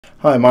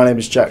Hi, my name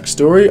is Jack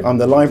Storey. I'm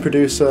the line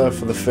producer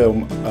for the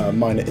film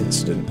Minor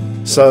Incident.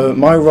 So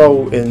my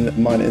role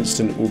in Minor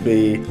Incident will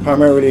be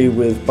primarily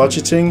with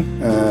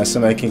budgeting,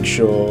 so making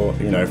sure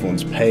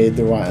everyone's paid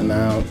the right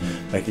amount,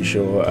 making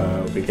sure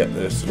we get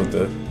the sort of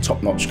the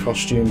top-notch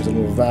costumes and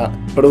all of that.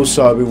 But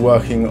also I'll be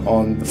working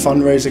on the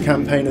fundraiser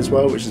campaign as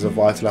well, which is a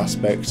vital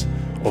aspect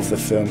of the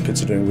film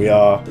considering we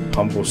are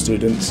humble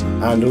students,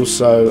 and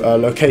also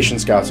location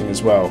scouting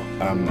as well.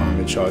 I'm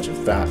in charge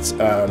of that,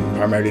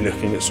 primarily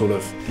looking at sort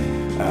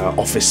of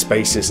office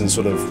spaces and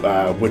sort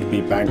of would-be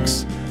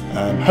banks.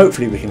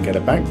 Hopefully we can get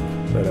a bank,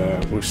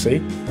 but we'll see.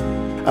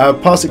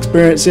 Past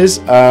experiences,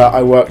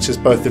 I worked as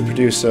both the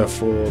producer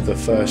for the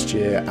first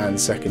year and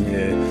second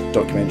year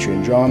documentary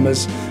and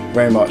dramas.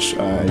 Very much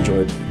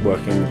enjoyed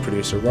working in the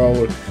producer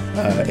role.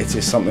 It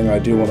is something I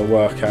do want to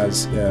work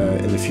as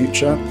in the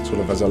future, sort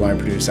of as a line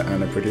producer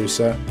and a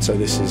producer. So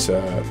this is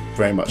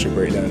very much a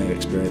great learning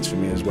experience for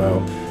me as well.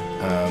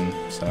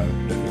 So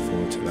looking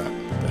forward to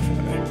that,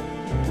 definitely.